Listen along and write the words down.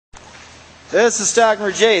This is stock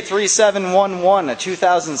number J3711, a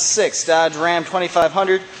 2006 Dodge Ram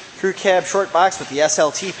 2500 crew cab short box with the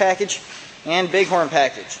SLT package and Bighorn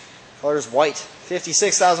package. Color is white,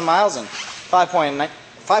 56,000 miles, and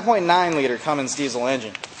 5.9 liter Cummins diesel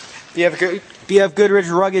engine. BF Goodrich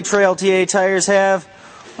Rugged Trail TA tires have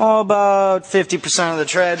about 50% of the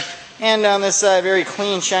tread, and on this side, very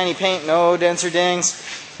clean, shiny paint, no dents or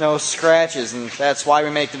dings, no scratches, and that's why we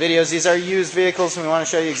make the videos. These are used vehicles, and we want to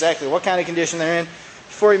show you exactly what kind of condition they're in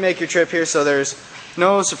before you make your trip here, so there's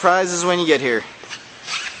no surprises when you get here.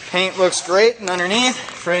 Paint looks great, and underneath,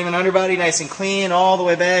 frame and underbody nice and clean all the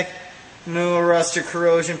way back. No rust or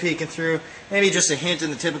corrosion peeking through. Maybe just a hint in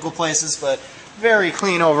the typical places, but very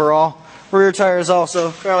clean overall. Rear tires also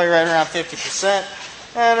probably right around 50%.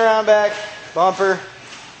 And around back, bumper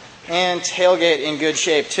and tailgate in good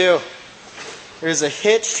shape too. There's a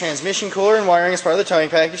hitch, transmission cooler, and wiring as part of the towing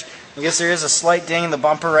package. I guess there is a slight ding in the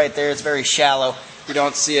bumper right there. It's very shallow. You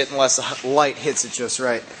don't see it unless the light hits it just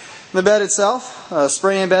right. The bed itself,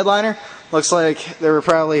 spray-in bed liner. Looks like there were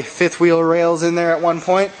probably fifth wheel rails in there at one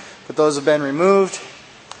point, but those have been removed.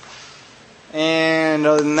 And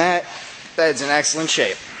other than that, bed's in excellent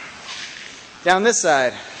shape. Down this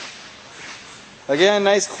side, again,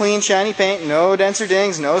 nice clean shiny paint, no dents or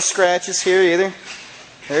dings, no scratches here either.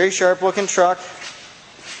 Very sharp looking truck.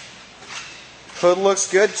 Hood looks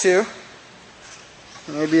good too.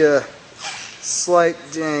 Maybe a slight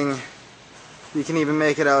ding. You can even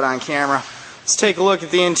make it out on camera. Let's take a look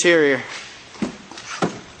at the interior.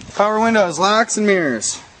 Power windows, locks and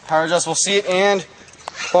mirrors. Power adjustable seat and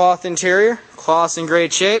cloth interior. Cloth's in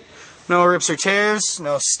great shape. No rips or tears,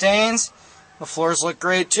 no stains. The floors look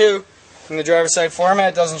great too. In the driver's side floor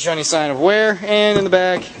mat, doesn't show any sign of wear. And in the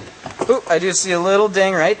back, ooh, I do see a little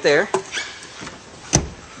ding right there.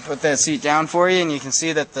 Put that seat down for you, and you can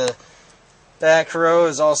see that the back row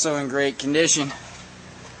is also in great condition.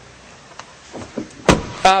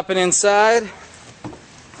 Popping inside,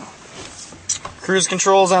 cruise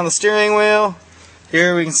controls on the steering wheel.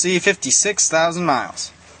 Here we can see 56,000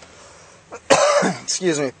 miles.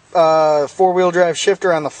 Excuse me. Four-wheel drive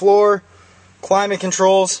shifter on the floor, climate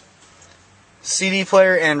controls, CD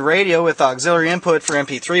player and radio with auxiliary input for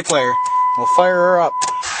MP3 player. We'll fire her up.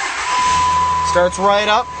 Starts right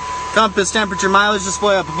up. Compass temperature mileage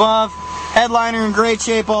display up above. Headliner in great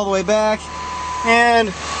shape all the way back.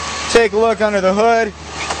 And take a look under the hood.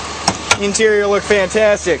 Interior look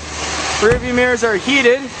fantastic. Rear view mirrors are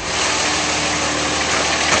heated.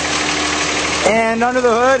 And under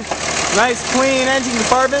the hood, nice clean engine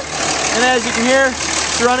compartment. And as you can hear,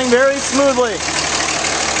 it's running very smoothly.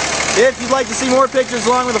 If you'd like to see more pictures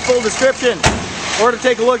along with a full description, or to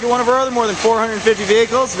take a look at one of our other more than 450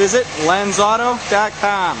 vehicles, visit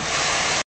lenzauto.com.